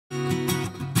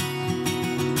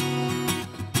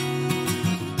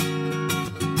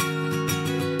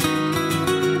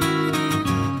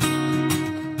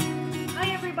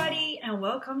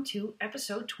to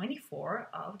episode 24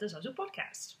 of the Zazu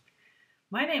podcast.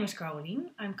 My name is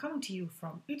Caroline. I'm coming to you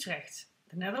from Utrecht,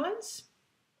 the Netherlands.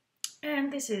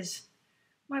 And this is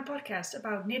my podcast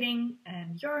about knitting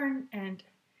and yarn and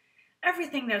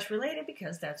everything that's related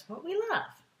because that's what we love,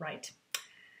 right?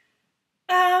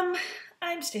 I'm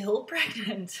still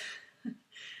pregnant.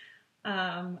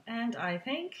 And I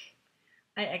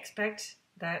expect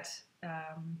that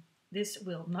this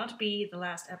will not be the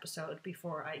last episode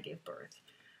before I give birth.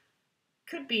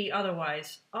 Could be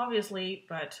otherwise, obviously,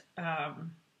 but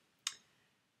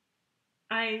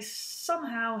I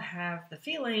somehow have the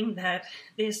feeling that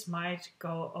this might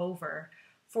go over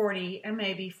 40 and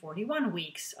maybe 41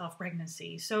 weeks of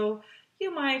pregnancy. So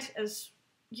you might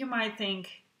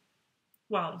think,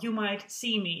 well, you might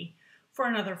see me for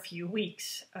another few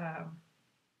weeks.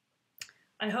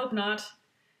 I hope not,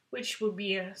 which would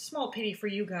be a small pity for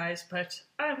you guys, but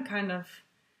I'm kind of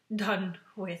done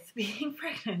with being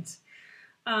pregnant.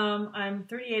 I'm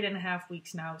 38 and a half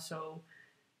weeks now, so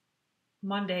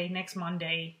next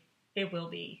Monday, it will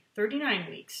be 39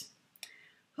 weeks.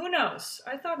 Who knows?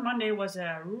 I thought Monday was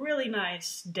a really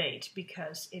nice date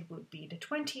because it would be the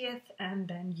 20th, and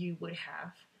then you would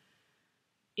have,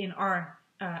 in our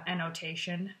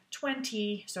annotation,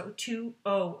 20, so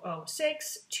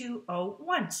 2006,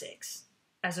 2016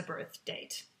 as a birth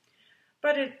date.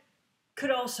 But it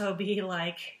could also be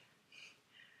like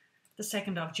the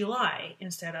 2nd of July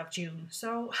instead of June,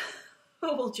 so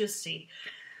we'll just see.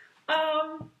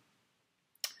 Other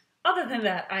than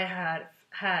that, I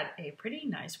had a pretty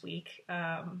nice week.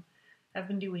 I've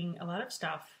been doing a lot of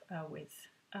stuff with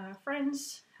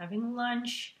friends, having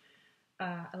lunch,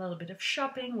 a little bit of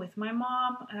shopping with my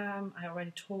mom. I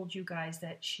already told you guys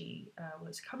that she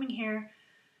was coming here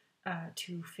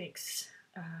to fix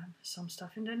some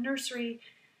stuff in the nursery.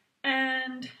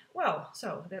 And, well,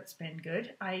 so that's been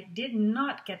good. I did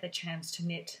not get the chance to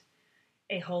knit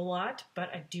a whole lot, but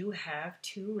I do have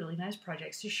 2 really nice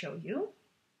projects to show you.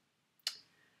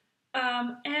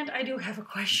 And I do have a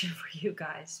question for you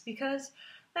guys, because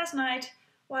last night,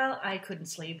 well, I couldn't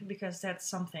sleep because that's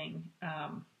something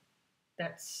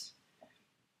that's,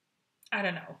 I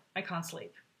don't know, I can't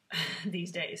sleep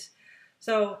these days.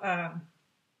 So I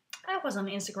was on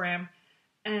Instagram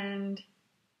and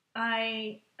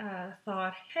I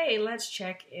thought, hey, let's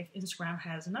check if Instagram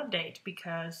has an update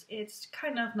because it's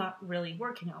kind of not really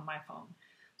working on my phone.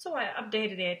 So I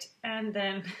updated it, and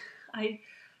then I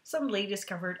suddenly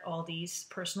discovered all these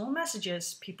personal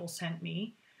messages people sent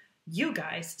me, you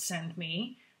guys sent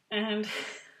me, and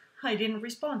I didn't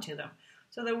respond to them.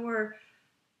 So there were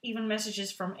even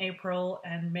messages from April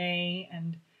and May,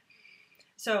 and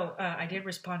so I did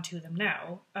respond to them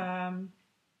now.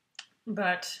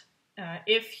 But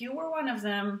if you were one of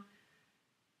them,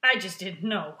 I just didn't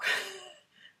know.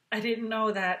 I didn't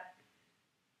know that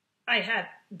I had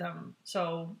them.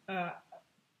 So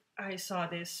I saw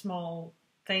this small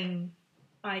thing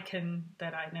icon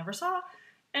that I never saw,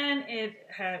 and it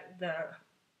had the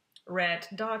red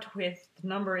dot with the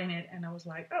number in it, and I was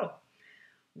like, oh,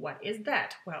 what is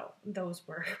that? Well, those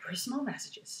were personal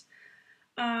messages.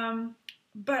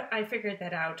 But I figured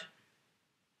that out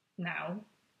now.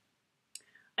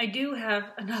 I do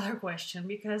have another question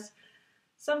because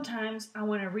sometimes I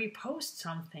want to repost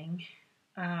something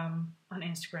on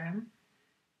Instagram,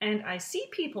 and I see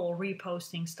people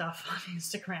reposting stuff on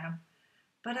Instagram,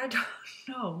 but I don't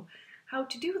know how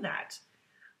to do that.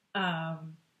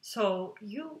 So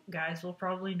you guys will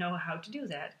probably know how to do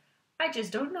that. I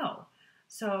just don't know.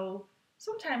 So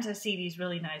sometimes I see these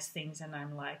really nice things and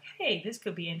I'm like, hey, this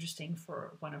could be interesting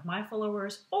for one of my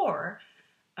followers, or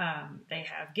they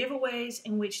have giveaways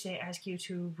in which they ask you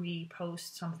to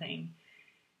repost something,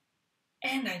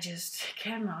 and I just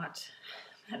cannot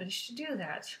manage to do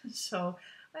that. So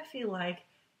I feel like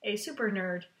a super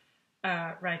nerd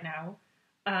right now,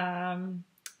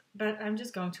 but I'm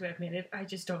just going to admit it, I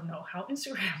just don't know how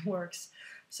Instagram works.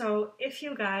 So if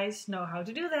you guys know how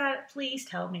to do that, please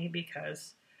tell me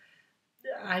because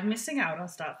I'm missing out on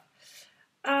stuff.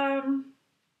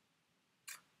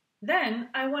 Then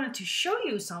I wanted to show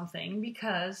you something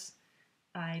because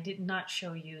I did not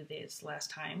show you this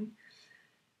last time.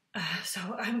 So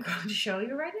I'm going to show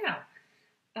you right now.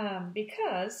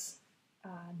 Because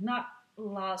not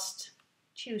last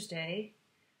Tuesday,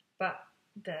 but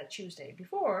the Tuesday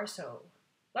before, so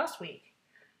last week,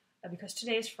 because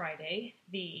today is Friday,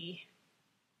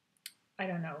 I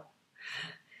don't know,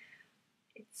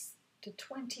 it's the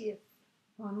 20th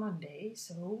on Monday,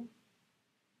 so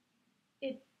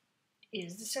it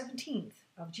is the 17th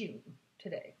of June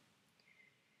today.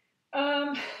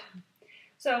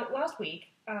 So last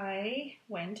week I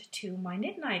went to my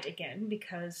knit night again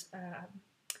because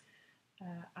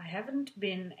I haven't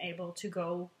been able to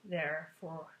go there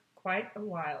for quite a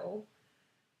while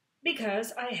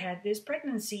because I had this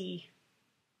pregnancy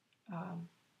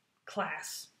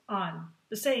class on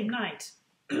the same night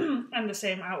and the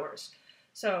same hours.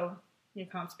 So you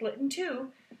can't split in two.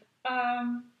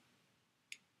 But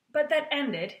that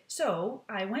ended, so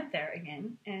I went there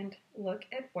again and look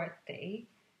at what they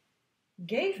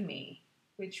gave me,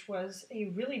 which was a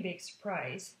really big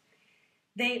surprise.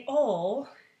 They all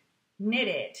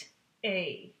knitted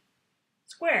a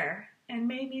square and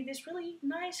made me this really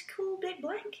nice, cool, big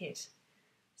blanket.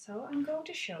 So I'm going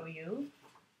to show you,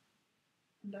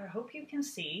 and I hope you can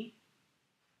see.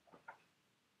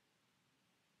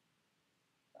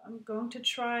 I'm going to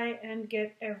try and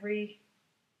get every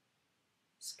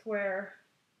square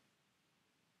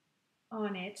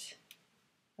on it.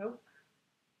 Oh.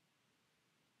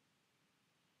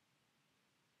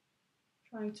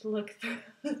 Trying to look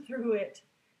through it.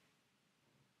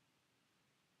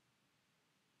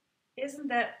 Isn't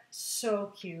that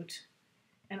so cute?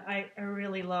 And I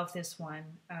really love this one.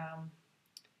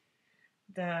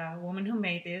 The woman who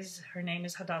made this, her name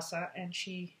is Hadassah, and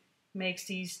she makes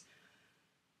these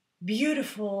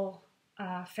beautiful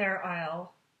Fair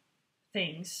Isle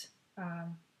things,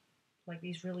 like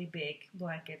these really big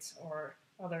blankets or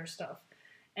other stuff.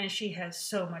 And she has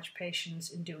so much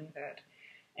patience in doing that.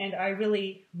 And I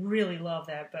really, really love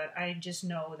that, but I just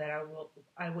know that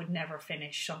I would never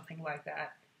finish something like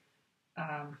that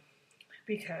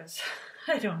because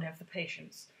I don't have the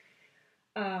patience.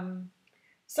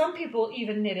 Some people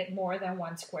even knit it more than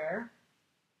one square,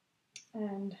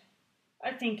 and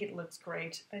I think it looks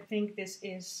great. I think this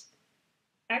is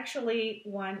actually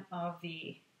one of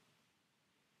the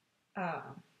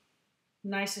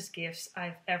nicest gifts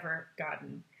I've ever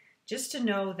gotten. Just to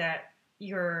know that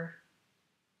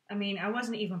I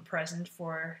wasn't even present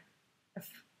for,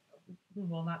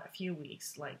 not a few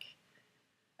weeks, like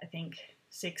I think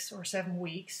 6 or 7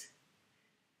 weeks.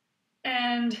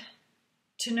 And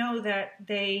to know that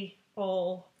they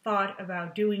all thought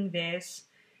about doing this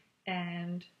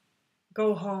and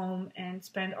go home and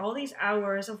spend all these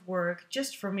hours of work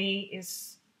just for me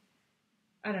is,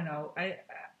 I don't know,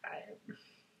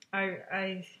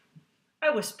 I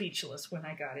was speechless when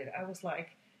I got it. I was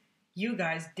like, you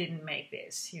guys didn't make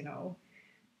this, you know.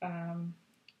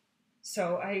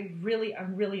 So I'm really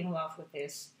in love with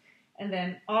this. And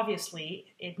then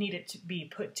obviously it needed to be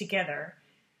put together.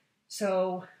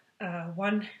 So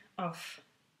one of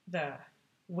the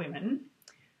women,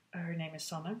 her name is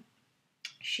Sanne,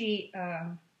 she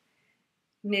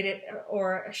knitted,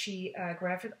 or she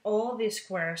grafted all these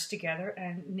squares together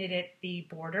and knitted the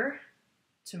border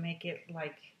to make it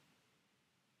like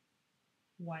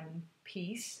one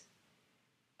piece.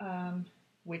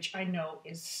 Which I know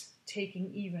is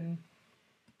taking even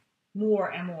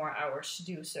more and more hours to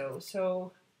do so.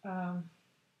 So,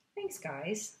 thanks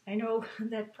guys. I know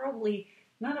that probably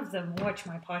none of them watch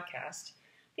my podcast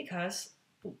because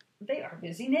they are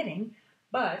busy knitting,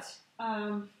 but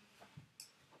I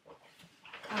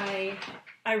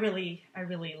really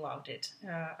loved it.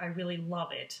 I really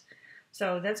love it.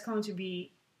 So that's going to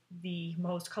be the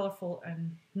most colorful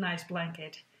and nice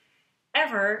blanket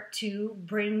ever to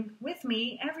bring with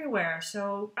me everywhere.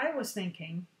 So I was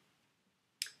thinking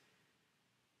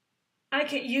I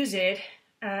could use it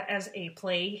as a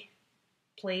play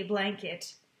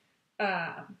blanket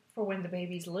for when the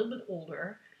baby's a little bit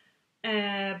older.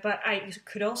 But I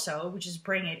could also just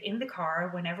bring it in the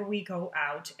car whenever we go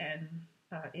out and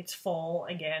it's fall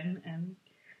again and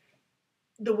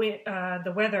the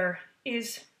weather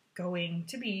is going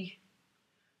to be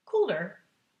cooler.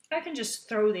 I can just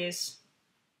throw this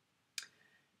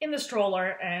in the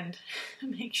stroller and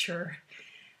make sure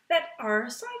that our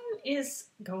son is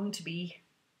going to be,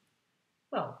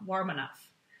 well, warm enough.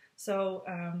 So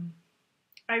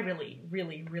I really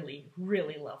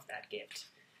love that gift.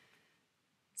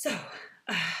 So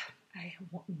I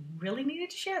really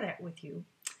needed to share that with you.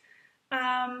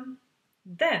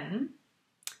 Then,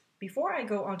 before I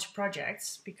go on to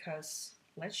projects, because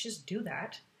let's just do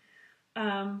that,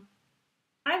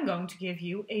 I'm going to give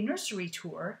you a nursery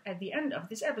tour at the end of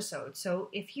this episode. So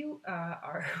if you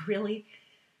are really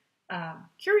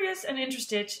curious and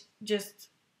interested, just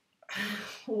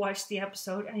watch the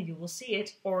episode and you will see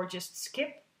it, or just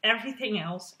skip everything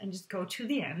else and just go to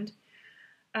the end.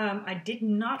 I did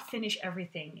not finish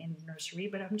everything in the nursery,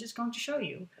 but I'm just going to show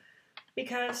you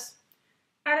because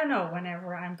I don't know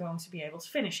whenever I'm going to be able to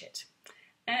finish it.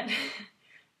 And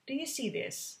do you see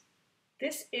this?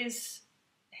 This is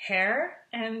hair,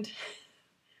 and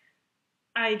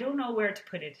I don't know where to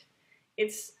put it.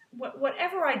 It's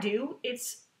whatever I do,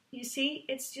 you see,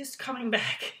 it's just coming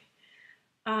back.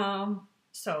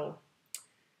 So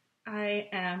I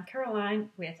am Caroline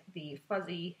with the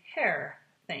fuzzy hair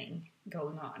thing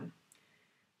going on.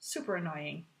 Super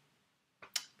annoying,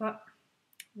 but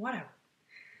whatever.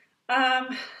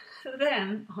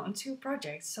 Then on to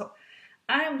projects. So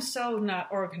I am so not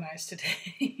organized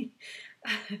today.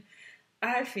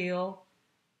 I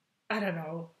don't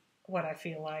know what I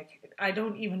feel like. I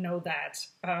don't even know that.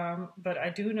 But I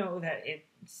do know that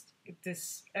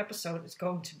this episode is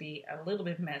going to be a little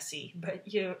bit messy, but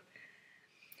you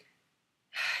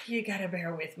gotta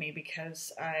bear with me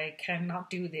because I cannot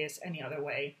do this any other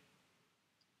way.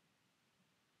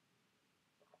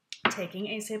 Taking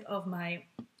a sip of my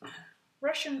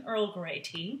Russian Earl Grey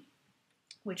tea,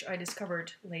 which I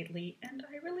discovered lately, and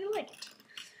I really like it.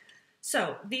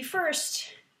 So, the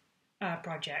first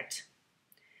project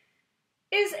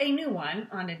is a new one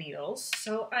on the needles.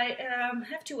 So I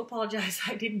have to apologize.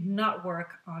 I did not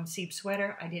work on Seep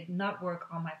Sweater. I did not work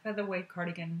on my featherweight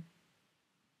cardigan.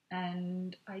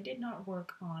 And I did not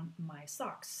work on my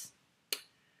socks.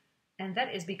 And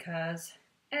that is because,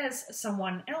 as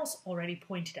someone else already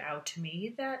pointed out to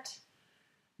me, that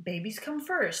babies come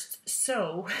first.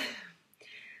 So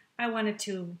I wanted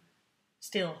to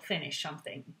still finish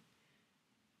something,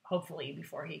 hopefully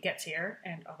before he gets here,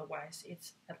 and otherwise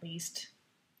it's at least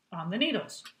on the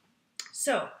needles.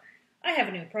 So I have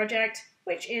a new project,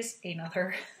 which is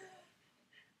another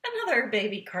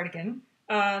baby cardigan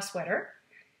sweater,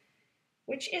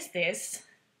 which is this.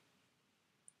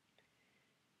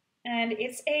 And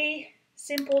it's a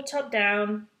simple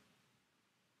top-down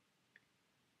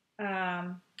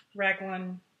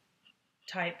raglan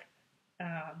type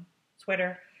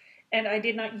sweater, and I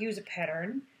did not use a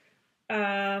pattern.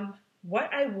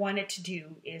 What I wanted to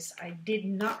do is I did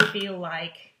not feel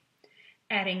like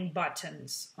adding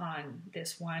buttons on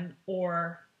this one,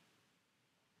 or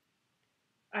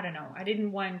I don't know, I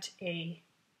didn't want a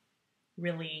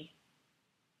really,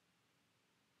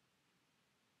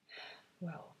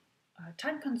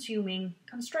 time-consuming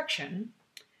construction.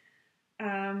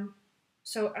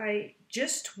 So I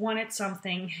just wanted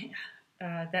something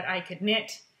that I could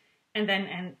knit, and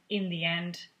then in the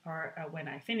end, or when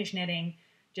I finish knitting,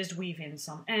 just weave in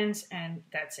some ends, and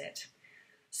that's it.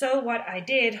 So what I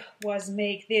did was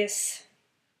make this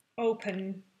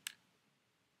open,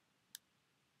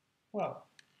 well,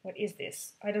 what is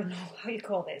this? I don't know how you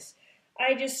call this.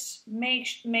 I just made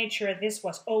sure this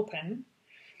was open,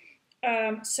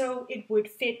 so it would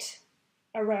fit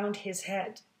around his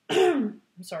head. I'm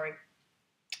sorry.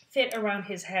 Fit around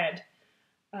his head,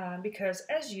 because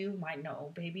as you might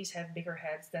know, babies have bigger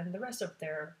heads than the rest of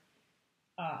their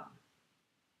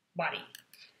body.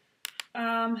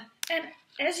 And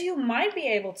as you might be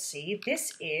able to see,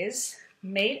 this is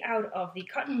made out of the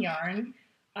cotton yarn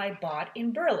I bought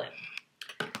in Berlin.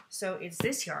 So it's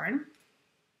this yarn,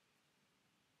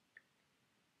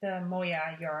 the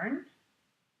Moya yarn,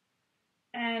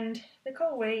 and the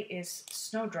colorway is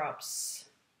Snowdrops.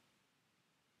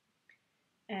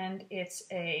 And it's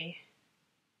a,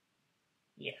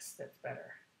 yes, that's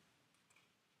better.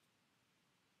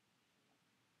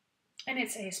 And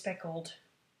it's a speckled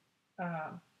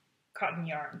cotton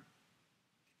yarn.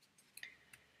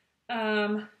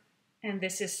 And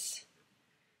this is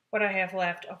what I have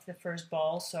left of the first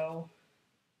ball, so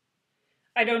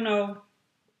I don't know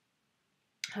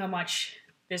how much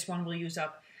this one will use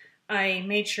up. I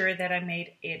made sure that I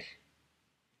made it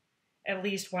at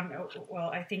least one, well,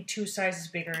 I think 2 sizes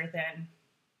bigger than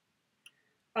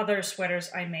other sweaters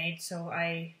I made, so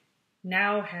I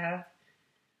now have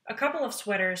a couple of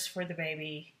sweaters for the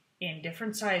baby in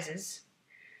different sizes,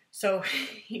 so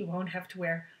he won't have to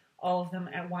wear all of them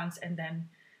at once, and then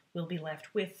we'll be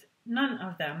left with none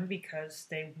of them because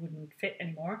they wouldn't fit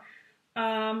anymore.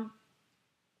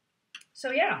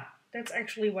 So yeah, that's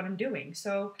actually what I'm doing.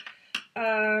 So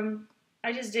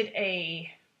I just did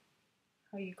a,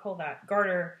 how do you call that,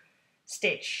 garter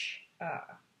stitch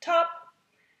top,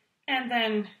 and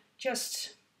then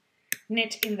just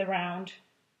knit in the round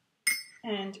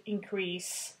and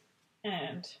increase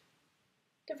and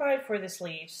divide for the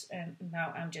sleeves, and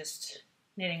now I'm just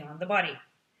knitting on the body,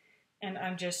 and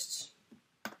I'm just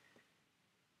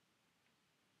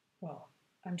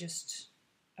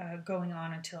going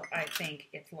on until I think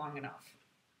it's long enough,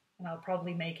 and I'll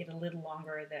probably make it a little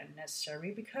longer than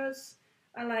necessary because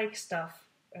I like stuff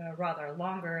rather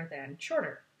longer than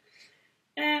shorter.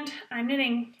 And I'm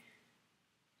knitting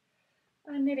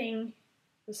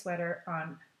the sweater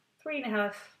on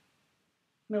 3.5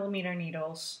 millimeter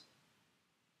needles.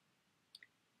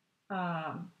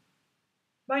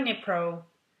 by Knit Pro,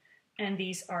 and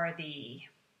these are the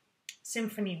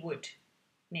Symphony Wood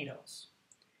needles.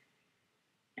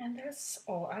 And that's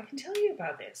all I can tell you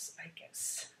about this, I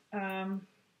guess.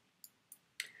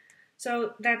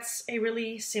 So that's a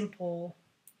really simple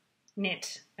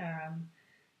knit,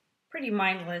 pretty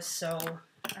mindless, so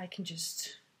I can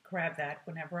just grab that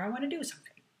whenever I want to do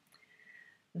something.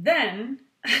 Then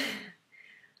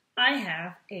I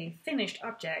have a finished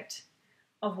object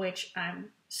of which I'm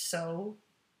so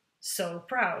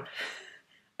proud.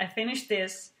 I finished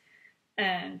this,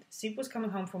 and Siep was coming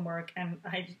home from work, and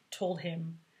I told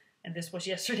him, and this was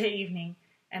yesterday evening,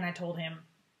 and I told him,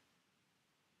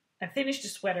 I finished the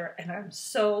sweater, and I'm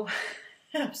so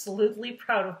absolutely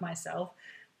proud of myself,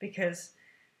 because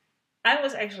I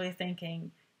was actually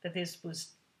thinking that this was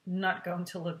not going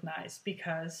to look nice,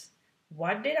 because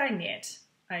what did I knit?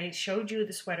 I showed you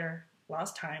the sweater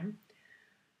last time.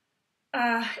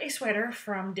 A sweater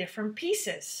from different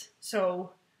pieces.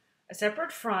 So a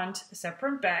separate front, a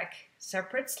separate back,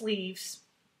 separate sleeves,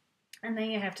 and then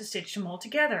you have to stitch them all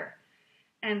together.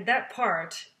 And that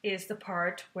part is the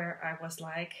part where I was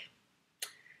like,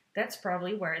 that's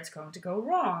probably where it's going to go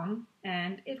wrong,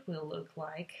 and it will look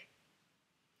like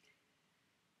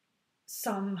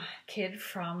some kid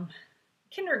from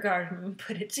kindergarten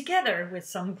put it together with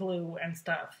some glue and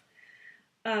stuff.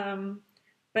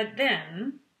 But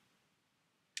then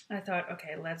I thought,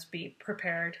 okay, let's be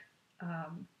prepared.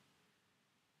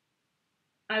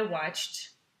 I watched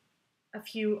a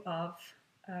few of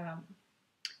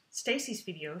Stacy's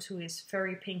videos, who is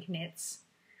Fairy Pink Knits,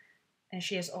 and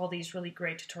she has all these really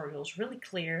great tutorials, really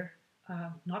clear,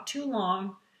 not too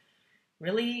long,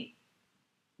 really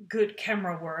good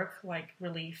camera work, like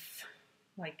really,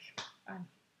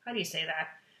 how do you say that?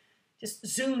 Just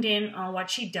zoomed in on what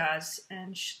she does,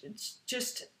 and it's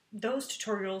just, those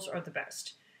tutorials are the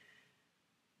best.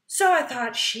 So I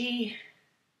thought she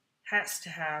has to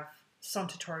have some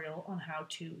tutorial on how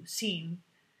to seam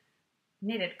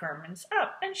knitted garments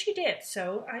up, and she did.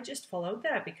 So I just followed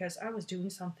that because I was doing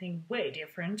something way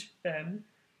different than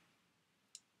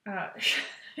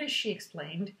she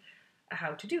explained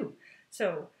how to do.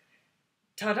 So,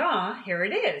 ta-da, here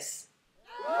it is.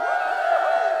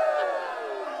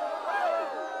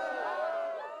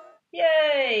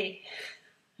 Yay!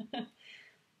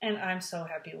 And I'm so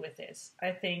happy with this. I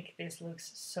think this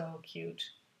looks so cute.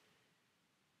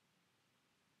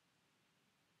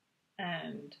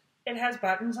 And it has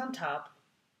buttons on top.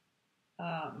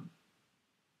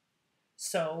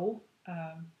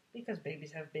 Because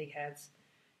babies have big heads,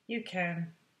 you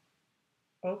can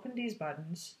open these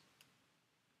buttons.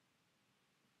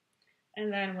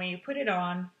 And then when you put it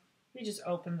on, you just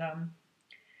open them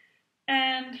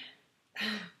and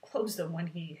close them when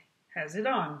he has it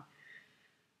on.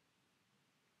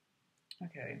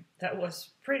 Okay, that was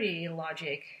pretty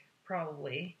logic,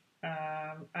 probably.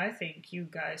 I think you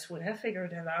guys would have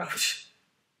figured it out.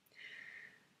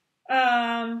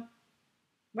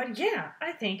 But yeah,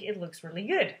 I think it looks really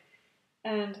good.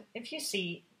 And if you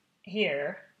see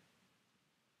here,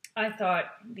 I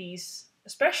thought these,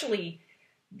 especially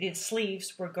the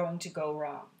sleeves, were going to go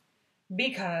wrong.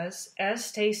 Because, as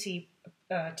Stacy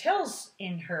tells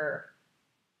in her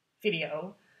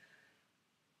video,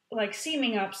 like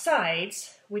seaming up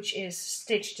sides, which is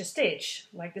stitch to stitch,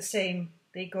 like the same,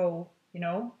 they go,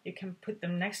 you can put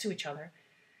them next to each other.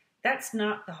 That's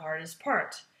not the hardest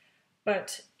part.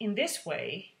 But in this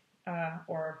way,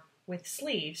 or with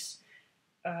sleeves,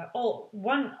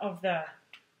 one of the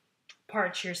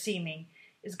parts you're seaming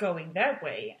is going that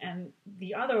way, and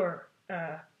the other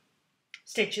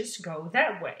stitches go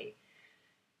that way.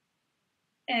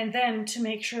 And then to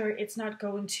make sure it's not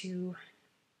going to,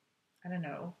 I don't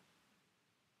know,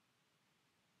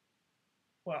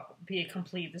 well, be a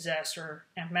complete disaster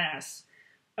and mess,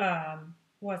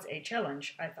 was a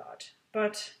challenge, I thought.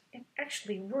 But it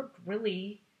actually worked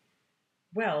really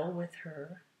well with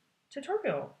her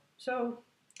tutorial. So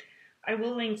I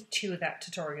will link to that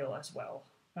tutorial as well.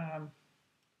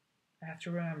 I have to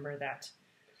remember that.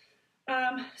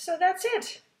 So that's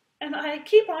it. And I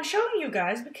keep on showing you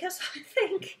guys because I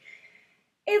think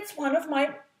it's one of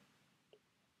my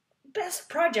best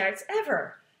projects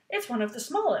ever. It's one of the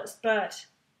smallest, but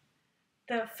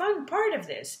the fun part of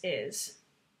this is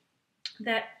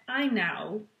that I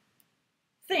now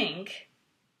think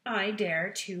I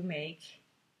dare to make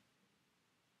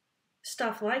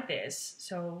stuff like this,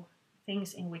 so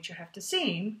things in which you have to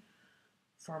seam,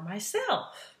 for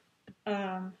myself.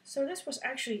 So this was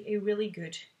actually a really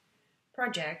good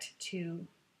project to,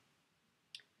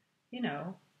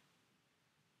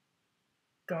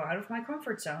 go out of my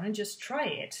comfort zone and just try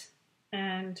it.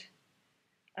 And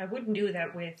I wouldn't do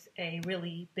that with a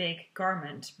really big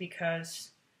garment, because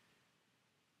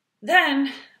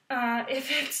then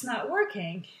if it's not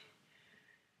working,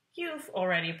 you've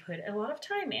already put a lot of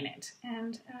time in it.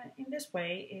 And in this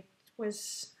way, I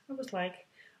was like,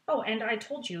 oh, and I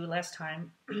told you last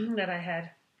time that I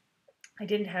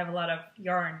didn't have a lot of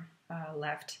yarn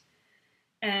left.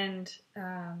 And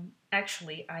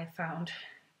actually, I found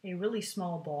a really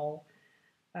small ball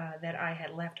that I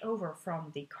had left over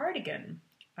from the cardigan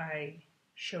I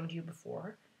showed you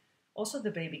before. Also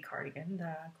the baby cardigan,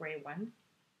 the gray one.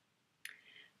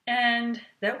 And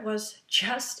that was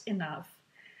just enough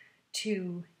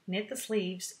to knit the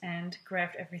sleeves and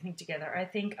graft everything together. I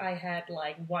think I had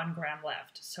like 1 gram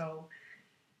left, so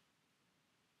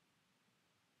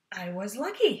I was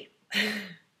lucky.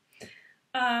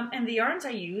 And the yarns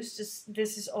I used,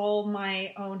 this is all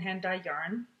my own hand-dyed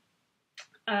yarn.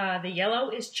 The yellow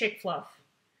is Chick Fluff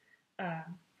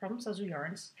from Zazu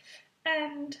Yarns.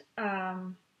 And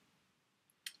the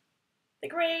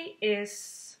gray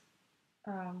is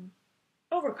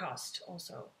Overcost,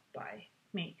 also by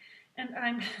me. And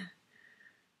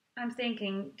I'm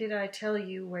thinking, did I tell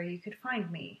you where you could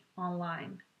find me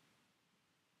online?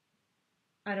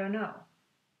 I don't know.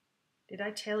 Did I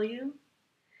tell you?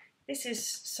 This is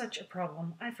such a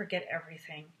problem. I forget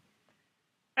everything.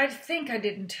 I think I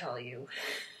didn't tell you.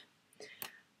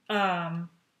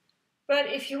 But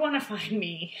if you want to find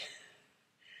me,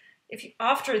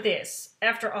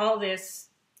 after all this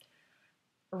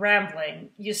rambling,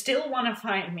 you still want to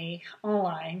find me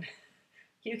online,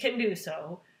 you can do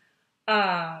so.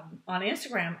 On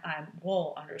Instagram, I'm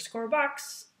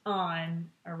wool_box. On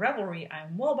Ravelry,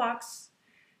 I'm woolbox.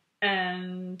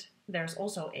 And there's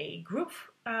also a group,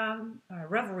 a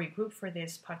Ravelry group for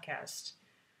this podcast,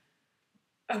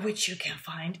 which you can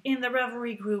find in the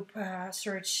Ravelry group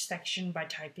search section by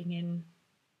typing in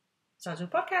Zazu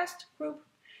Podcast Group.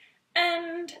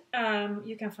 And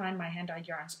you can find my hand-dyed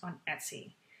yarns on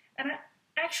Etsy. And I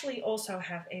actually also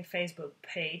have a Facebook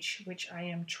page, which I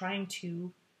am trying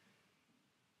to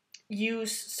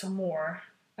use some more,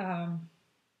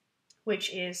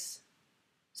 which is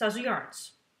Zazu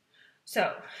Yarns.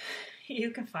 So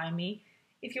you can find me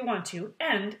if you want to,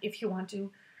 and if you want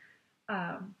to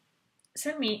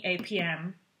send me a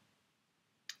PM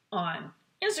on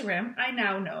Instagram, I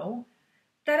now know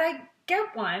that I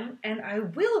get one and I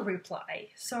will reply.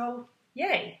 So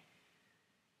yay.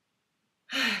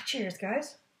 Cheers,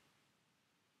 guys.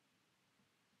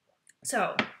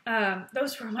 So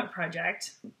those were my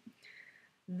project.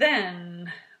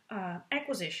 Then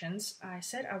acquisitions. I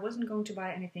said I wasn't going to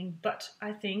buy anything, but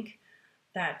I think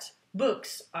that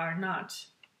books are not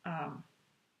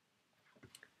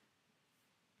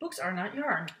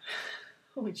yarn,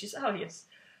 which is obvious.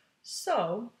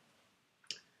 So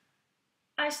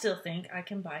I still think I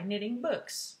can buy knitting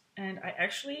books. And I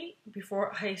actually,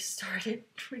 before I started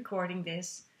recording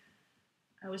this,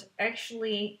 I was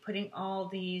actually putting all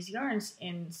these yarns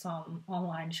in some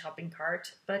online shopping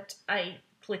cart, but I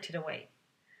clicked it away.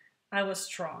 I was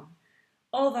strong.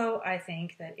 Although I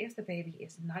think that if the baby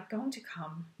is not going to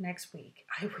come next week,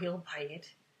 I will buy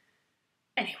it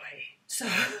anyway. So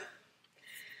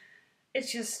it's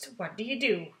just, what do you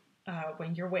do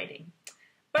when you're waiting?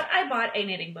 But I bought a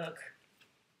knitting book,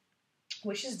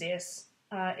 which is this.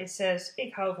 It says,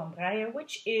 Ik hou van breien,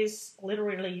 which is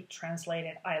literally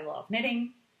translated, I love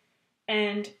knitting.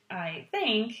 And I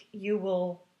think you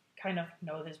will kind of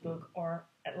know this book, or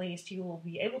at least you will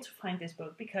be able to find this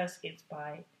book because it's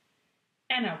by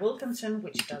Anna Wilkinson,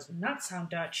 which does not sound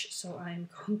Dutch, so I'm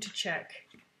going to check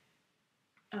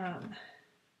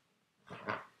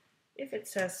if it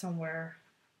says somewhere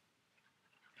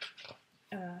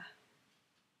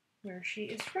where she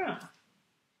is from.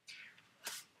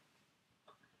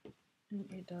 And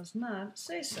it does not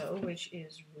say so, which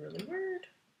is really weird.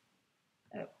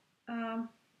 Oh,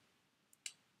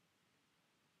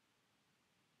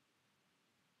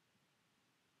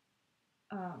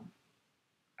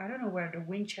 I don't know where the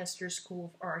Winchester School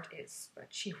of Art is, but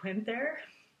she went there.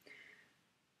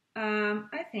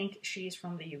 I think she's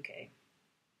from the UK.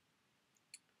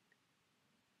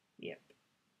 Yep.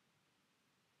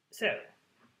 So,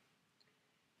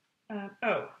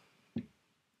 oh,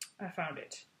 I found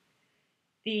it.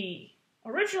 The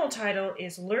original title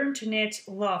is Learn to Knit,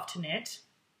 Love to Knit.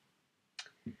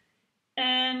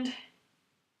 And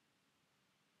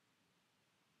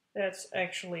that's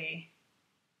actually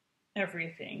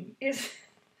everything it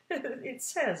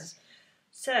says.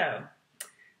 So,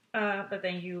 but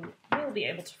then you will be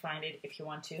able to find it if you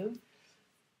want to.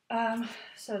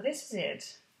 So this is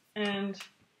it. And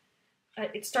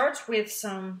it starts with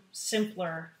some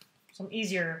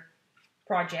easier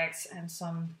projects and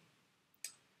some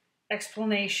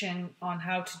explanation on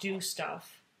how to do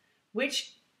stuff,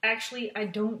 which actually I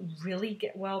don't really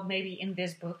get, well, maybe in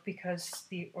this book, because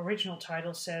the original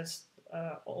title says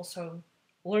also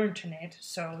learn to knit,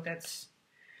 so that's,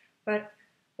 but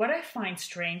what I find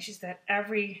strange is that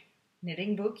every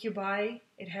knitting book you buy,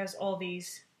 it has all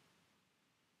these,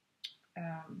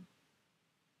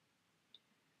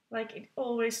 like it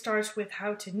always starts with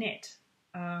how to knit,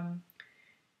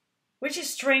 which is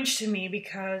strange to me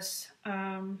because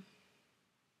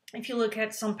if you look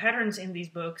at some patterns in these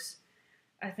books,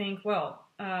 I think, well,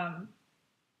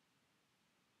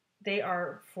 they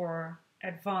are for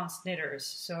advanced knitters.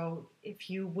 So if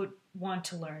you would want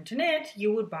to learn to knit,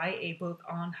 you would buy a book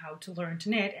on how to learn to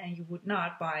knit, and you would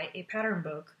not buy a pattern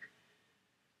book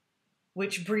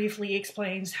which briefly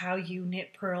explains how you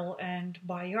knit purl and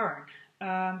buy yarn.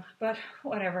 But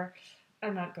whatever,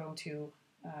 I'm not going to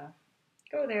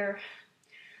go there.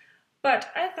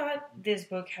 But I thought this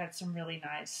book had some really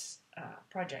nice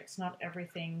projects. Not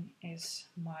everything is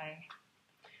my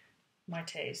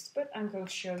taste, but I'm going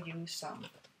to show you some.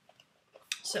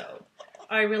 So,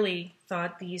 I really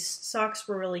thought these socks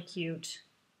were really cute,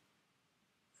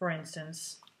 for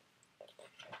instance.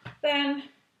 Then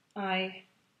I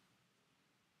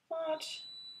thought,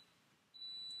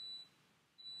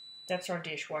 that's our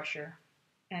dishwasher,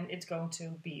 and it's going to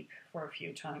beep for a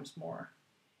few times more.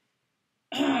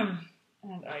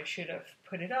 And I should have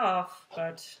put it off,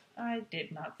 but I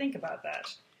did not think about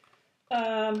that.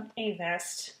 A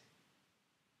vest,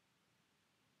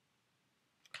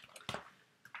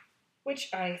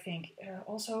 which I think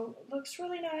also looks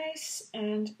really nice.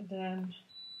 And then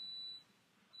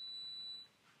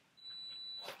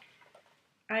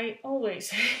I always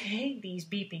hate these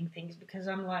beeping things because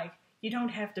I'm like, you don't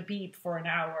have to beep for an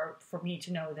hour for me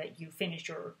to know that you finished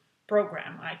your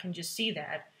program. I can just see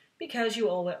that because you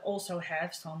also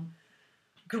have some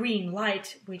green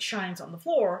light which shines on the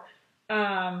floor.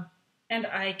 And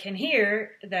I can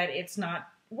hear that it's not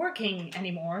working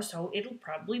anymore, so it'll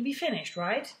probably be finished,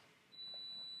 right?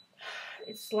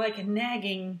 It's like a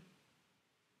nagging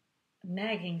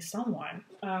someone,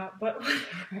 but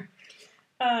whatever.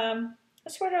 A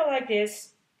sweater like this,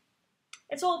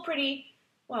 it's all pretty,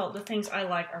 well, the things I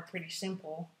like are pretty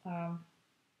simple, and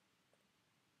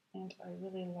I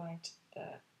really liked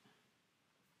that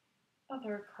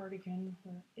other cardigan.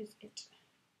 Where is it?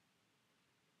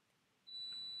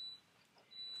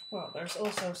 Well, there's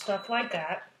also stuff like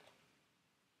that.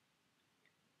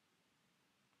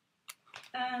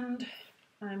 And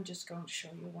I'm just going to show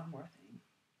you one more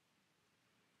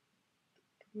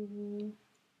thing.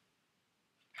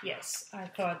 Yes, I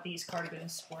thought these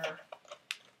cardigans were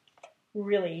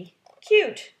really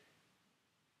cute.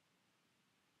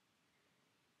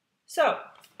 So,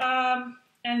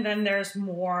 and then there's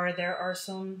more. There are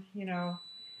some, you know,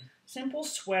 simple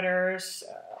sweaters,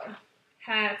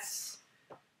 hats,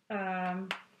 the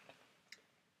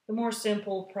more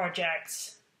simple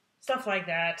projects, stuff like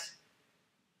that.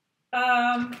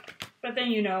 But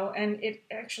then, you know, and it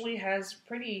actually has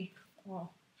pretty,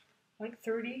 well, like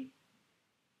 30,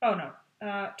 oh no,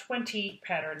 20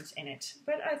 patterns in it.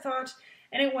 But I thought,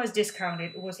 and it was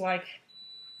discounted, it was like,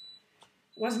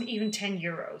 it wasn't even 10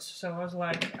 euros. So I was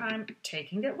like, I'm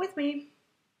taking that with me.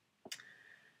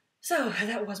 So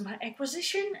that was my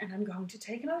acquisition, and I'm going to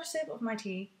take another sip of my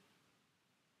tea.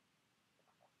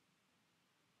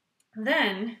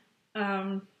 Then,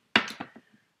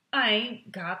 I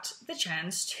got the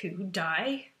chance to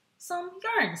dye some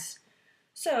yarns.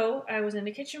 So I was in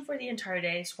the kitchen for the entire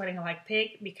day, sweating like a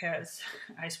pig, because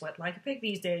I sweat like a pig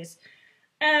these days.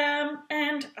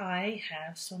 And I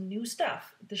have some new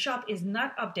stuff. The shop is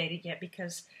not updated yet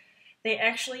because they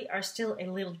actually are still a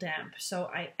little damp. So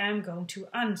I am going to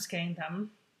unskein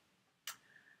them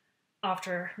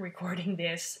after recording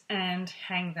this and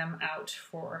hang them out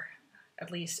for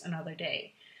at least another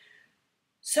day.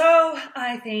 So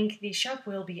I think the shop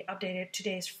will be updated.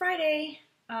 Today is Friday,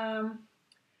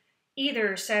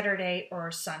 either Saturday or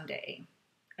Sunday.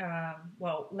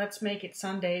 Well, let's make it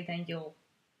Sunday, then you'll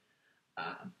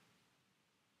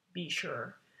be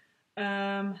sure.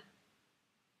 And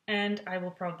I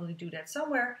will probably do that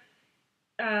somewhere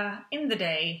in the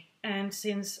day. And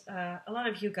since a lot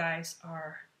of you guys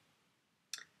are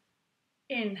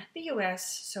in the US,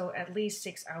 so at least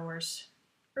 6 hours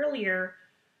earlier,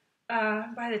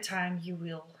 by the time you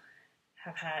will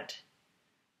have had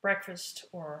breakfast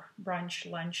or brunch,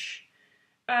 lunch,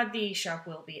 the shop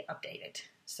will be updated.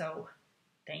 So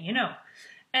then you know.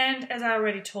 And as I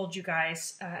already told you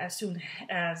guys, as soon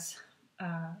as,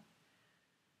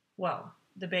 well,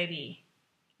 the baby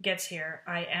gets here,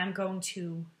 I am going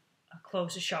to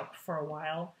close the shop for a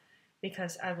while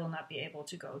because I will not be able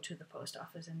to go to the post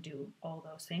office and do all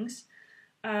those things.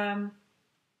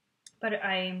 But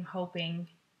I'm hoping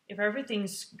if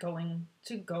everything's going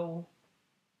to go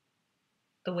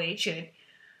the way it should,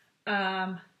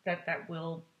 that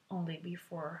will only be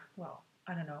for, well,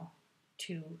 I don't know,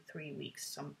 2-3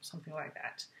 weeks, something like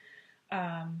that.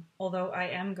 Although I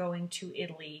am going to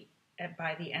Italy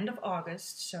by the end of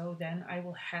August, so then I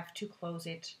will have to close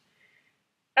it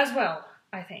as well,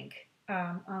 I think,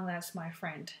 unless my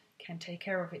friend can take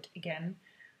care of it again.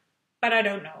 But I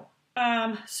don't know.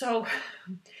 So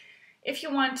if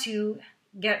you want to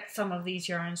get some of these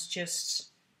yarns, just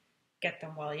get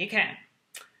them while you can.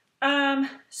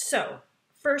 So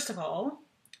first of all,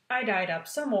 I dyed up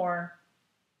some more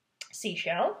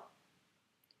seashell,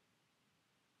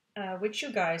 which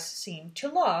you guys seem to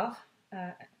love.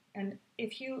 And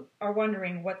if you are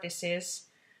wondering what this is,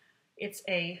 it's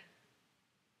a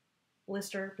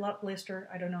blister, blood blister,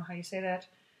 I don't know how you say that,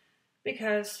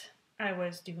 because I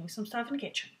was doing some stuff in the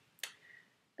kitchen.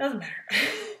 Doesn't matter.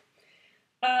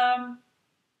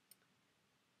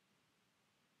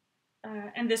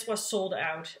 And this was sold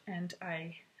out, and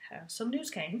I have some new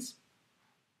skeins.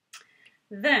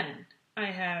 Then I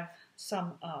have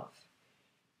some of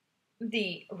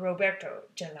the Roberto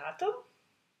Gelato.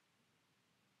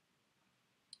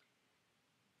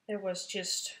 There was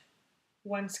just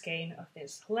one skein of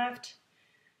this left,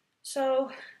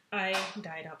 so I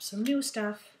dyed up some new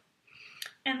stuff.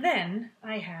 And then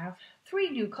I have 3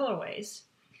 new colorways,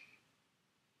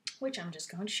 which I'm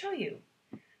just going to show you.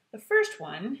 The first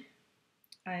one,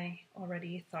 I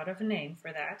already thought of a name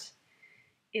for that,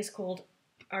 is called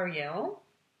Ariel.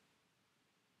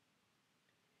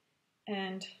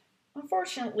 And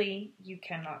unfortunately, you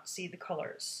cannot see the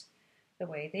colors the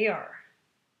way they are,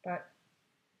 but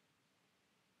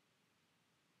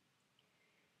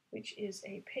which is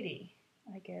a pity,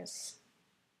 I guess.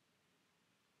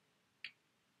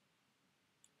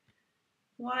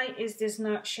 Why is this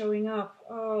not showing up?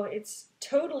 Oh, it's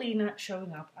totally not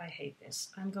showing up. I hate this.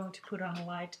 I'm going to put on a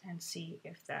light and see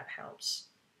if that helps.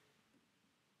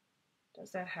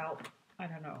 Does that help? I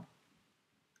don't know.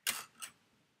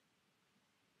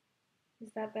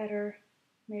 Is that better?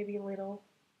 Maybe a little.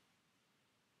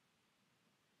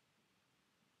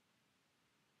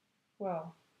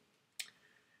 Well,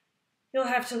 you'll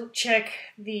have to check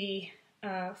the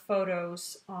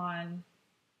photos on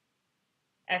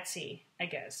Etsy, I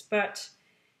guess. But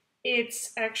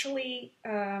it's actually,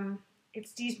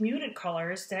 it's these muted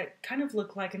colors that kind of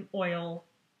look like an oil,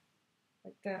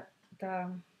 like the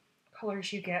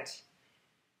colors you get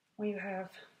when you have,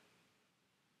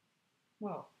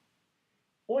 well,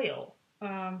 oil.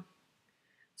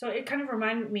 So it kind of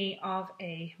reminded me of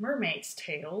a mermaid's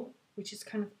tail, which is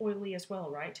kind of oily as well,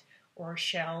 right? Or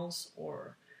shells,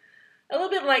 or a little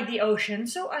bit like the ocean.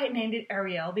 So I named it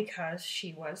Ariel because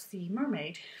she was the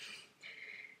mermaid.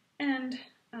 And,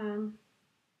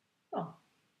 well,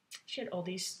 she had all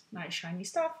these nice shiny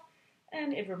stuff,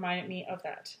 and it reminded me of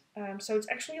that. So it's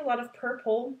actually a lot of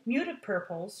purple, muted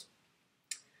purples,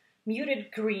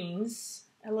 muted greens,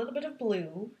 a little bit of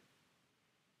blue,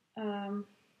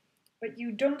 but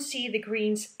you don't see the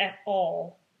greens at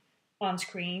all on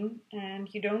screen,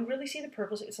 and you don't really see the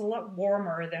purples. It's a lot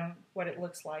warmer than what it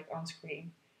looks like on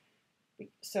screen.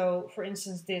 So, for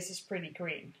instance, this is pretty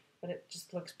green, but it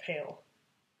just looks pale.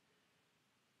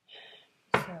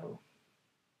 So,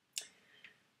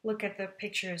 look at the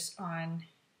pictures on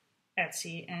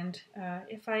Etsy, and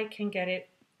if I can get it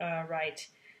right,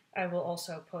 I will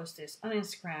also post this on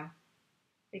Instagram,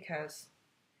 because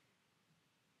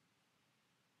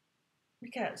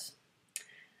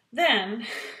then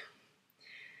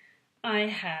I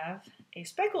have a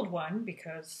speckled one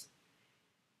because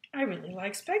I really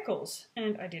like speckles,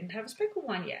 and I didn't have a speckled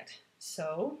one yet.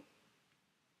 So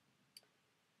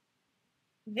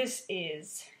this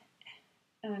is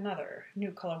another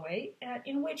new colorway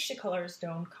in which the colors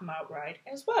don't come out right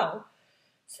as well.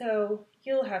 So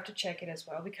you'll have to check it as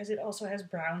well, because it also has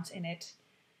browns in it.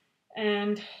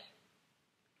 And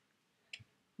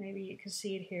maybe you can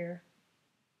see it here,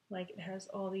 like it has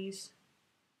all these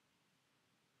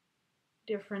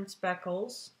different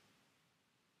speckles.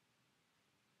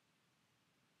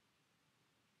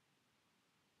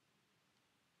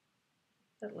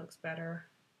 That looks better.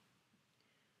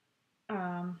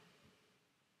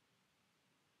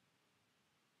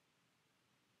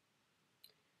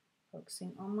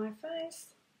 Focusing on my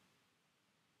face.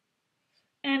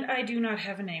 And I do not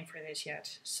have a name for this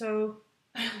yet, so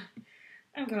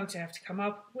I'm going to have to come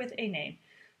up with a name.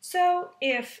 So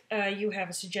if you have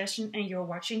a suggestion and you're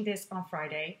watching this on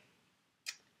Friday,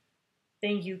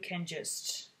 then you can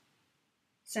just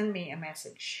send me a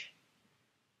message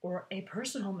or a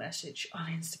personal message on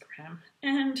Instagram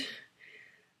and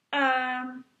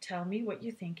tell me what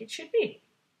you think it should be.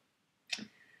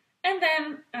 And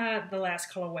then the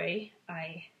last colorway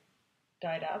I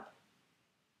dyed up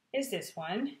is this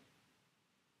one.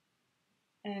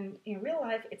 And in real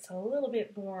life, it's a little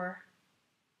bit more,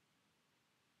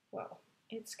 well,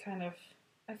 it's kind of,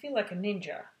 I feel like a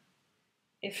ninja.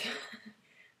 If,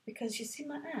 because you see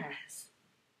my eyes.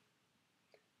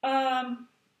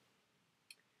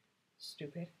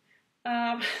 Stupid.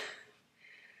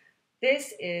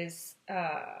 This is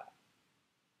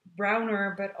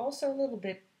browner, but also a little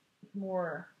bit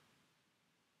more,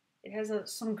 it has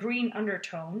some green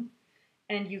undertone,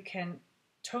 and you can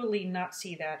totally not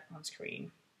see that on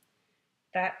screen.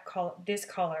 This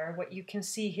color, what you can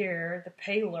see here, the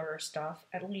paler stuff,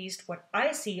 at least what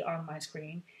I see on my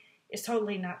screen, is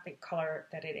totally not the color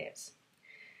that it is.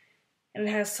 And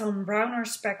it has some browner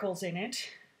speckles in it.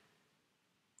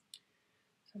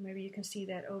 So maybe you can see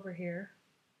that over here,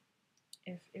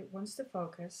 if it wants to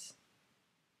focus.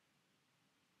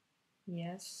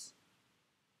 Yes.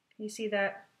 Can you see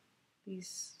that?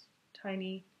 These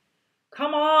tiny...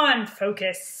 Come on,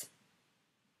 focus!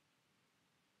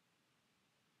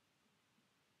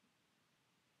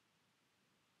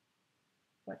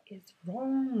 What is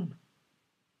wrong?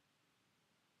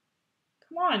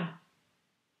 Come on.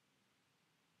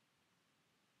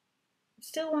 It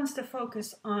still wants to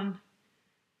focus on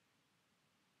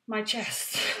my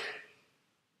chest.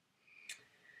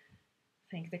 I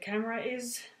think the camera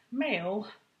is male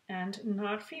and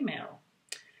not female.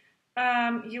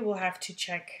 You will have to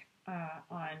check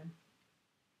on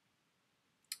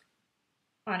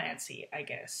Etsy, I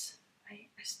guess. I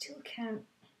still can't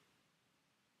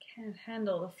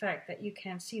handle the fact that you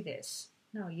can't see this.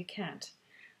 No, you can't.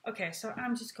 Okay, so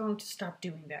I'm just going to stop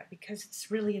doing that because it's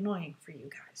really annoying for you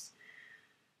guys.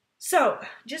 So,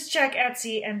 just check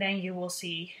Etsy and then you will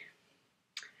see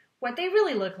what they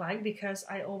really look like, because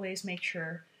I always make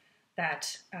sure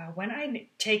that when I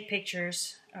take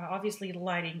pictures, obviously the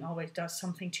lighting always does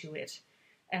something to it,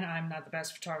 and I'm not the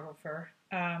best photographer,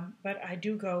 but I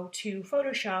do go to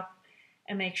Photoshop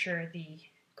and make sure the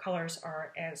colors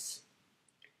are as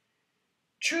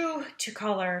true to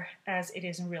color as it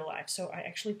is in real life. So I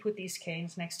actually put these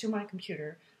canes next to my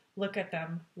computer, look at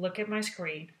them, look at my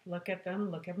screen, look at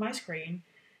them, look at my screen,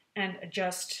 and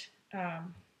adjust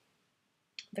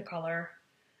the color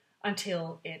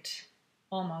until it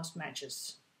almost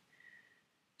matches.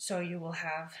 So you will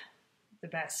have the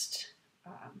best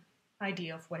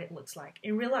idea of what it looks like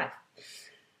in real life.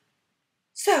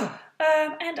 So,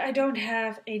 and I don't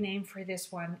have a name for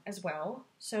this one as well.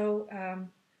 So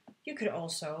you could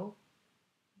also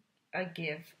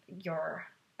give your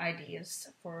ideas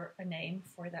for a name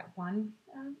for that one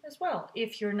as well,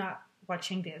 if you're not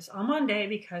watching this on Monday,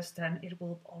 because then it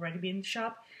will already be in the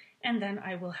shop and then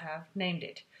I will have named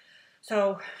it.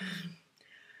 So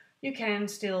you can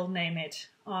still name it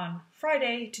on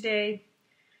Friday today,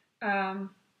 and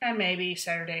maybe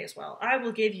Saturday as well. I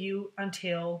will give you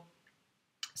until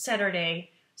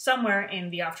Saturday, somewhere in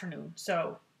the afternoon.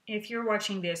 So if you're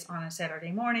watching this on a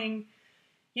Saturday morning,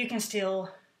 you can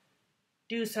still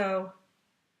do so,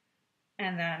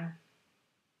 and then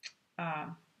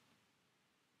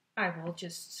I will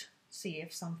just see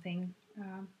if something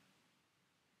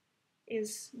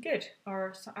is good,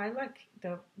 or I like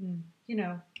the, you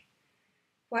know,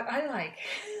 what I like,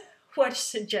 what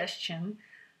suggestion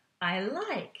I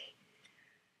like.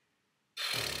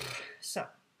 So,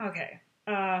 okay,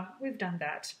 we've done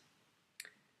that.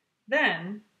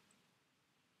 Then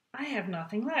I have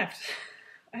nothing left.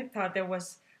 I thought there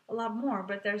was a lot more,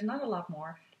 but there's not a lot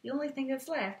more. The only thing that's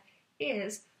left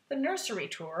is the nursery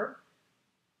tour,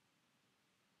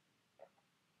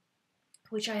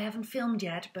 which I haven't filmed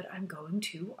yet, but I'm going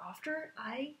to after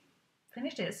I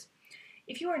finish this.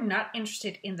 If you are not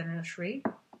interested in the nursery,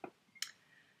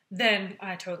 then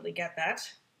I totally get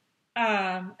that.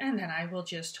 And then I will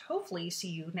just hopefully see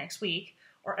you next week.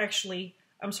 Or actually,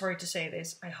 I'm sorry to say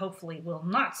this, I hopefully will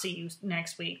not see you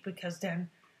next week, because then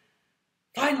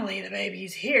finally the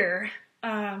baby's here.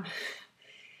 And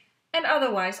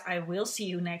otherwise, I will see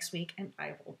you next week, and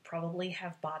I will probably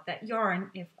have bought that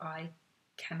yarn if I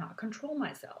cannot control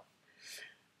myself.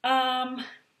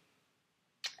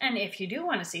 And if you do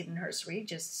want to see the nursery,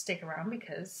 just stick around,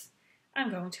 because I'm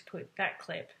going to put that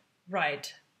clip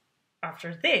right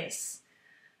after this.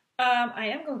 I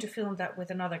am going to film that with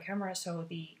another camera, so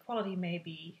the quality may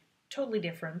be totally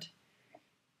different.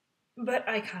 But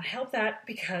I can't help that,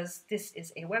 because this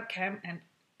is a webcam, and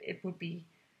it would be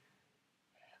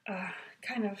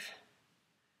kind of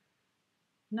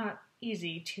not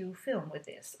easy to film with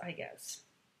this, I guess.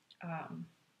 Um,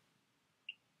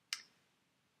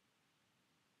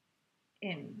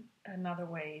 in another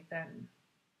way than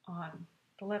on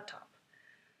the laptop.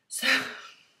 So,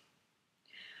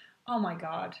 oh my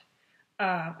god,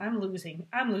 I'm losing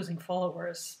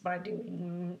followers by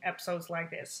doing episodes like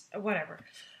this. Whatever.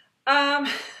 Um,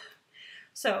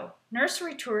 so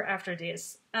nursery tour after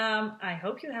this. I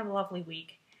hope you have a lovely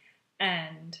week,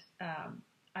 and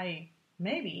I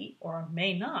maybe or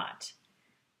may not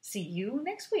see you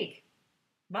next week.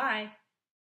 Bye.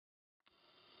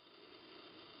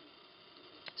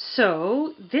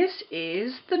 So this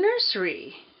is the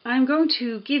nursery. I'm going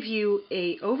to give you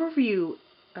a overview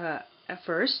at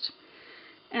first,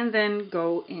 and then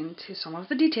go into some of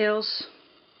the details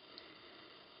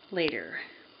later.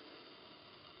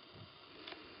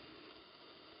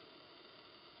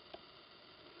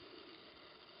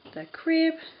 The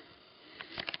crib.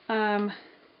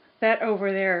 That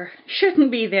over there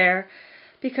shouldn't be there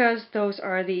because those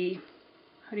are the,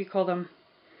 how do you call them?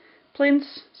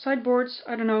 Plinths, sideboards,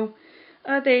 I don't know.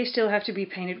 They still have to be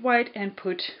painted white and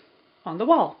put on the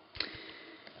wall.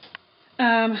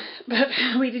 But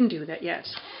we didn't do that yet.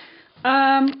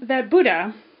 That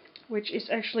Buddha, which is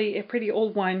actually a pretty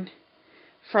old one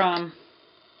from,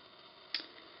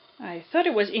 I thought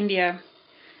it was India,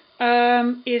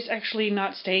 is actually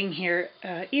not staying here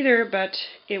either, but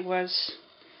it was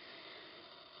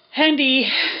handy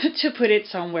to put it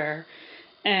somewhere,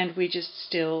 and we just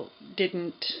still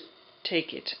didn't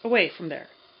take it away from there.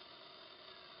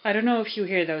 I don't know if you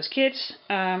hear those kids,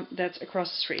 that's across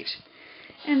the street.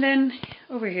 And then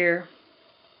over here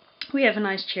we have a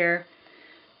nice chair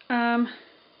to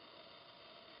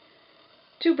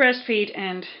breastfeed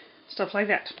and stuff like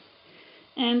that,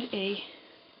 and a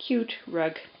cute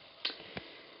rug.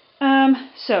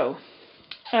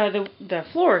 The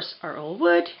floors are all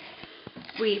wood.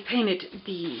 We painted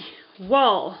the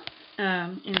wall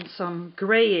in some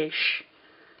grayish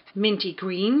minty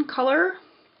green color.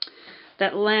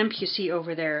 That lamp you see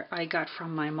over there I got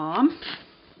from my mom.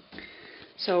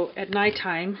 So at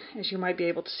nighttime, as you might be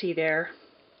able to see there,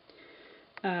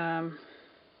 it's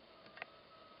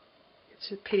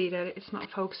a pity that it's not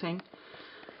focusing.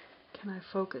 Can I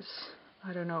focus?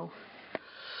 I don't know.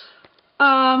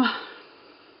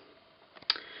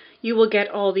 You will get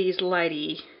all these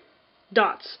lighty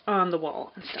dots on the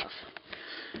wall and stuff.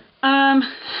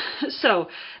 So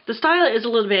the style is a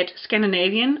little bit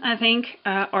Scandinavian, I think,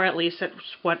 or at least that's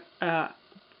what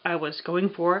I was going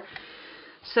for.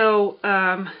 So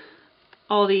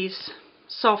all these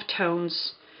soft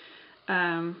tones,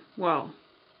 well,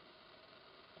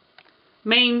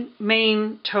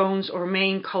 main tones or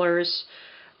main colors,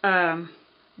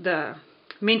 the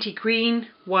minty green,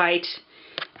 white,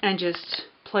 and just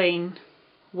plain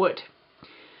wood.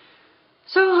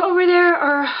 So over there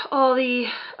are all the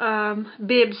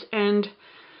bibs and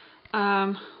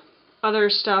other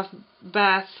stuff,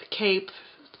 bath, cape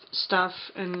stuff,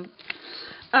 and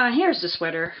here's the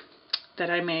sweater that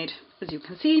I made, as you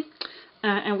can see,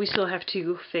 and we still have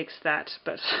to fix that,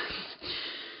 but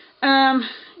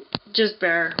just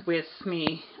bear with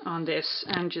me on this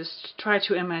and just try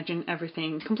to imagine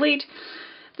everything complete.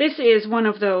 This is one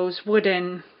of those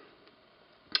wooden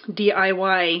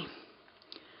DIY,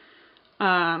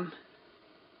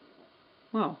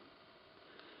 well,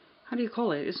 how do you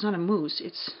call it? It's not a moose,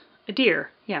 it's a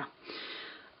deer, yeah.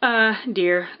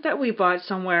 Deer that we bought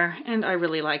somewhere, and I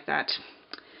really like that.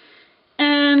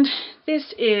 And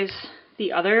this is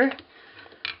the other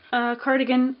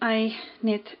cardigan I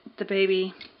knit the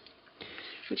baby,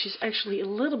 which is actually a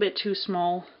little bit too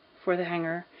small for the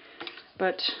hanger,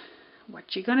 but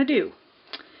what you gonna do?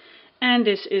 And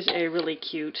this is a really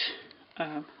cute,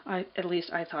 at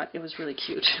least I thought it was really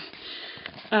cute.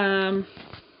 A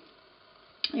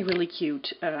really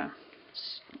cute, I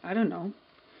don't know,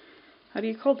 how do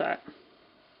you call that?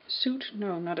 Suit?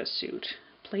 No, not a suit.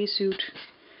 Play suit.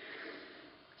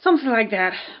 Something like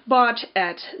that. Bought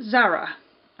at Zara,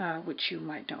 which you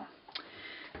might know.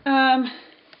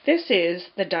 This is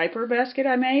the diaper basket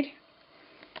I made,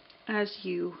 as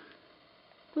you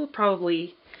will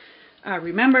probably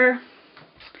remember.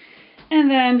 And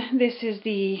then this is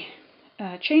the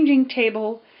changing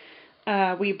table.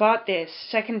 We bought this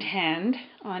secondhand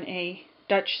on a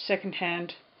Dutch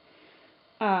secondhand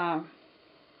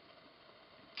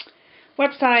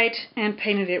website and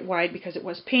painted it white because it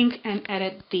was pink, and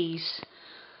added these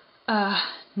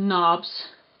knobs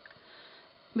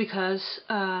because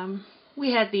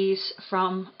we had these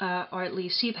from, or at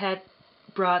least Steve had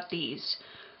brought these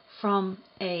from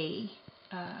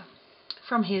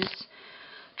from his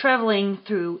traveling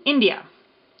through India.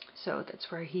 So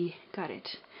that's where he got it.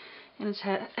 And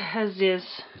it has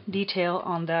this detail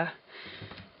on the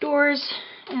doors,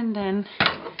 and then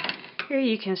here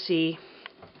you can see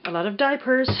a lot of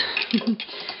diapers.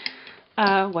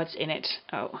 What's in it?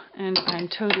 Oh, and I'm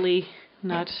totally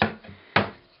not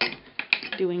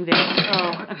doing this.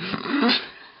 Oh.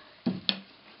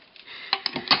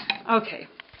 Okay.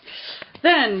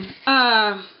 Then,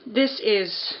 this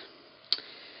is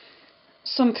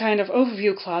some kind of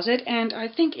overview closet, and I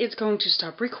think it's going to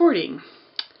stop recording.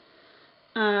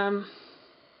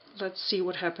 Let's see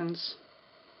what happens.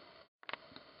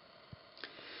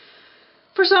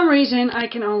 For some reason, I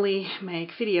can only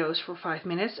make videos for 5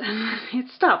 minutes, and it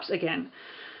stops again.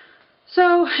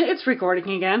 So, it's recording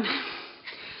again.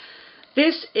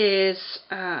 This is,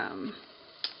 well,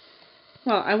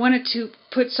 I wanted to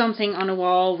put something on a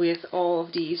wall with all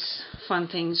of these fun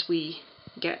things we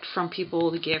get from people,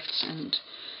 the gifts, and,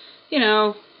 you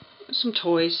know, some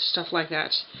toys, stuff like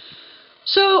that.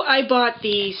 So I bought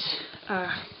these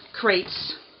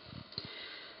crates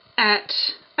at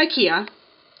IKEA,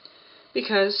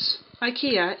 because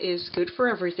IKEA is good for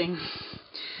everything.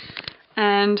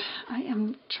 And I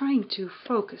am trying to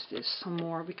focus this some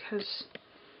more, because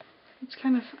it's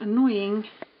kind of annoying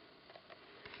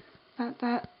that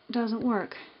that doesn't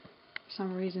work for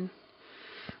some reason.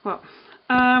 Well,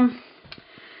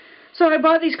 so I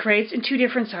bought these crates in 2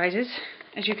 different sizes.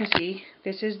 As you can see,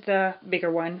 this is the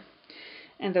bigger one,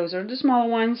 and those are the smaller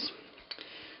ones.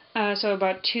 So I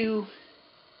bought two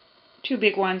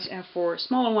big ones and 4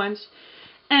 smaller ones,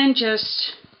 and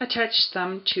just attached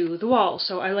them to the wall.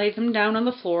 So I laid them down on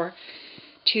the floor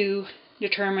to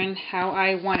determine how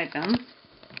I wanted them.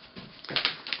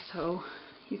 So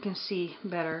you can see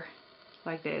better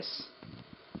like this.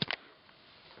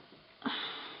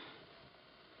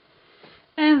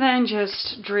 And then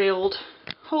just drilled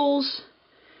holes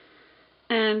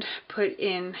and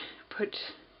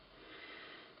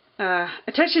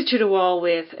attached it to the wall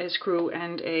with a screw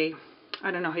and a,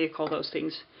 I don't know how you call those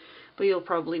things, but you'll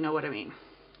probably know what I mean.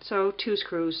 So 2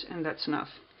 screws, and that's enough,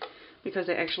 because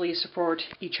they actually support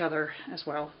each other as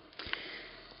well.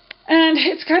 And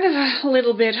it's kind of a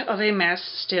little bit of a mess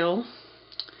still,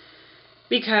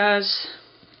 because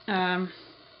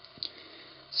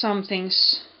some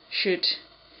things should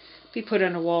be put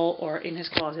on a wall or in his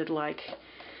closet, like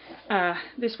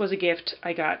this was a gift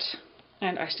I got,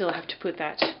 and I still have to put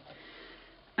that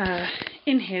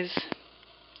in his,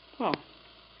 well,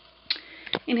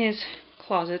 in his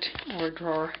closet or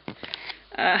drawer.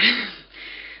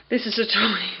 This is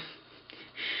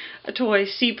a toy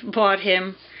Seep bought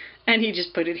him, and he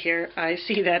just put it here. I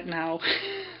see that now.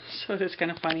 So that's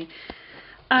kind of funny.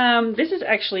 This is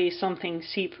actually something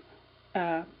Seep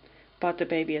bought the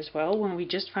baby as well when we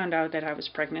just found out that I was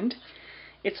pregnant.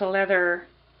 It's a leather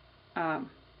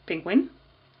penguin,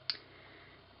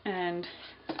 and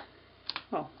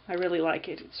well, I really like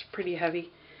it. It's pretty heavy.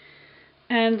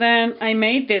 And then I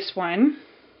made this one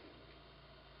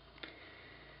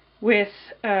with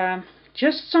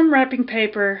just some wrapping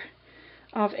paper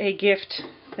of a gift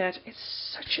that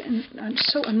it's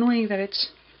so annoying that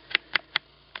it's,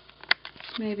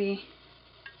 maybe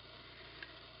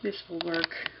this will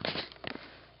work.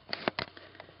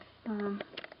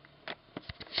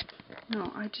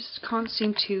 No, I just can't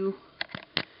seem to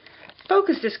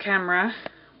focus this camera.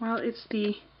 Well, it's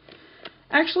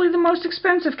actually the most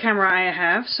expensive camera I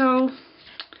have, so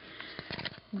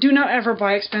do not ever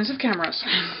buy expensive cameras.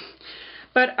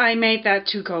 But I made that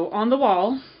to go on the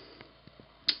wall,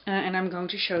 and I'm going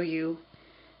to show you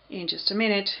in just a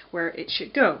minute where it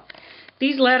should go.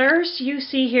 These letters you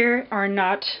see here are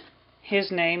not his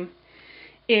name.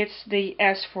 It's the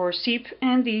S for Seep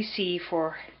and the C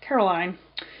for Caroline,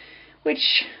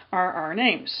 which are our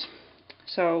names.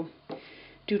 So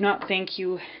do not think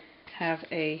you have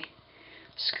a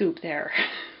scoop there,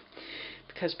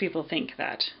 because people think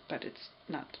that, but it's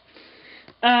not.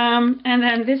 And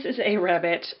then this is a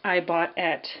rabbit I bought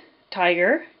at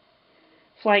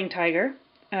Flying Tiger,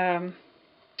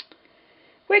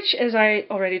 which, as I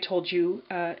already told you,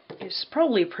 is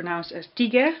probably pronounced as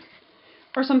Tige,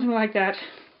 or something like that,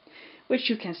 which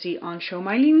you can see on Show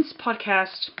Mylene's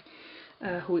podcast,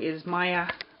 who is Maya.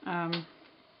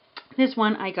 This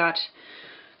one I got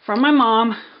from my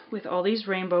mom with all these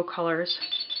rainbow colors,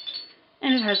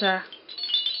 and it has a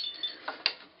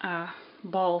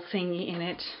ball thingy in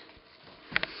it.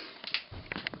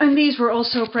 And these were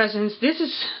also presents. This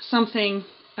is something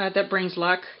that brings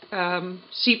luck.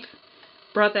 Seep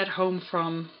brought that home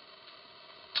from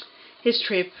his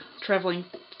trip traveling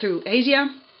through Asia.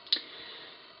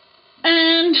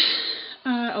 And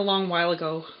a long while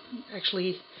ago,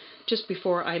 actually just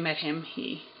before I met him,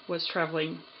 he was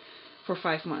traveling for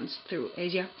 5 months through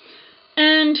Asia.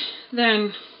 And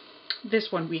then this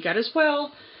one we got as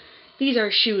well. These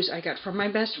are shoes I got from my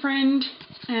best friend,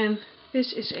 and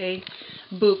this is a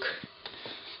book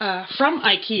from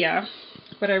IKEA,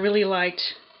 but I really liked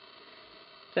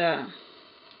the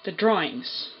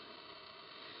drawings.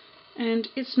 And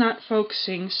it's not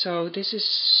focusing, so this is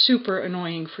super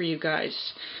annoying for you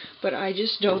guys, but I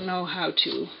just don't know how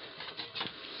to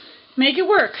make it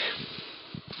work.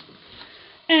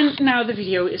 And now the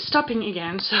video is stopping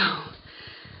again, so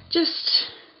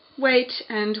just wait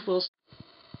and we'll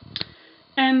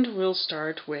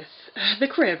start with the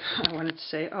crib. I wanted to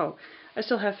say, oh, I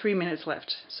still have 3 minutes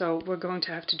left, so we're going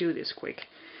to have to do this quick.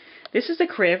 This is the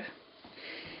crib.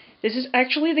 This is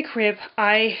actually the crib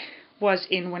I was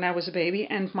in when I was a baby,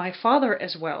 and my father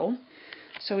as well.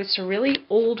 So it's a really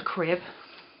old crib.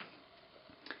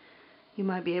 You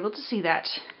might be able to see that.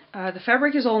 The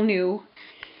fabric is all new.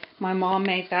 My mom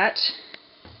made that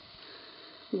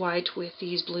white with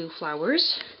these blue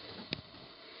flowers.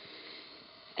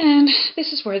 And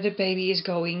this is where the baby is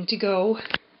going to go.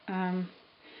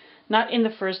 Not in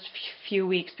the first few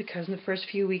weeks, because in the first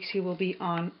few weeks he will be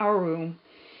on our room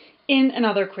in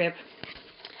another crib.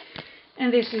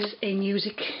 And this is a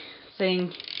music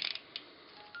thing.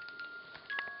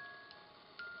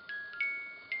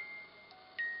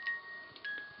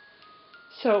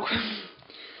 So,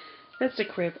 that's the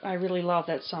crib. I really love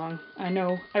that song. I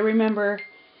know. I remember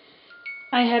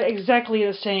I had exactly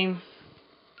the same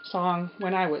song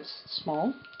when I was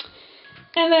small.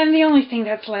 And then the only thing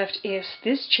that's left is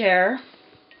this chair,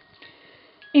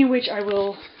 in which I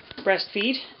will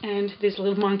breastfeed. And this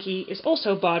little monkey is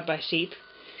also bought by Seep.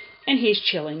 And he's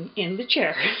chilling in the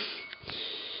chair.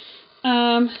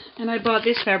 And I bought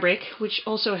this fabric, which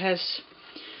also has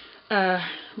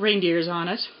reindeers on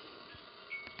it,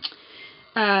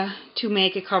 to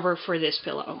make a cover for this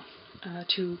pillow,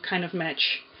 to kind of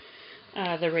match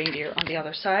the reindeer on the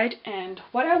other side. And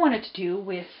what I wanted to do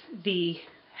with the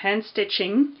hand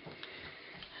stitching,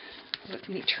 let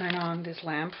me turn on this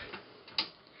lamp,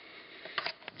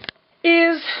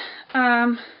 is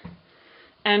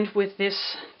and with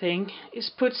this thing,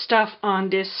 is put stuff on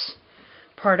this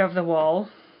part of the wall.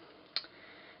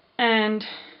 And,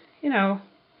 you know,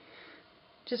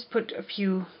 just put a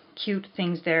few cute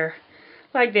things there,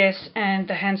 like this. And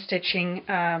the hand stitching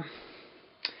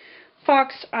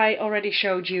fox I already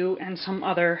showed you, and some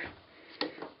other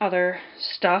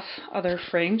stuff, other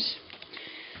frames.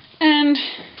 And,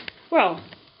 well,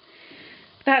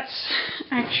 that's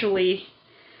actually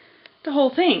the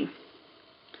whole thing.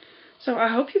 So I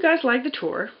hope you guys like the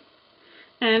tour.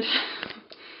 And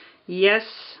yes,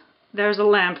 there's a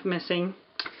lamp missing.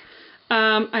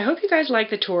 I hope you guys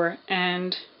like the tour,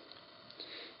 and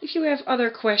if you have other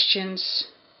questions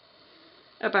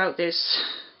about this,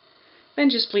 then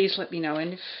just please let me know.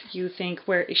 And if you think,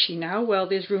 where is she now? Well,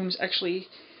 this room's actually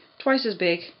twice as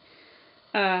big,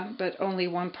 but only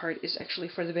one part is actually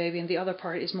for the baby, and the other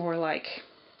part is more like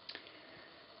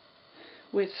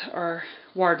with our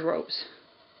wardrobes.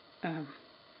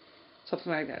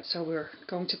 Something like that. So we're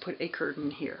going to put a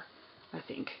curtain here, I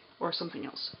think, or something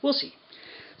else. We'll see.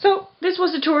 So this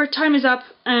was the tour. Time is up,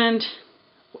 and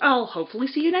I'll hopefully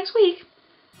see you next week.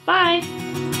 Bye!